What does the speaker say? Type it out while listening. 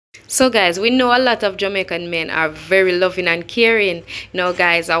So guys, we know a lot of Jamaican men are very loving and caring. Now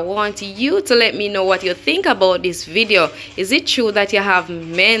guys, I want you to let me know what you think about this video. Is it true that you have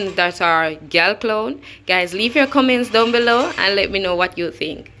men that are gal clown? Guys, leave your comments down below and let me know what you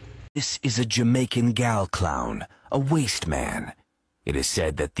think. This is a Jamaican gal clown, a waste man. It is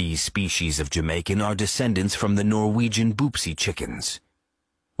said that these species of Jamaican are descendants from the Norwegian boopsie chickens.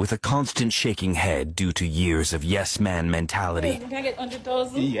 With a constant shaking head due to years of yes-man mentality. Can I get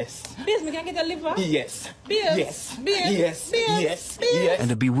 100,000? Yes. Beers, me can get a liver? Yes. Beers. Yes. Beers. Yes. Beers. Yes. Beers. Yes. And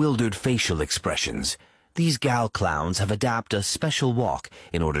a bewildered facial expressions, these gal clowns have adapted a special walk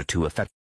in order to effect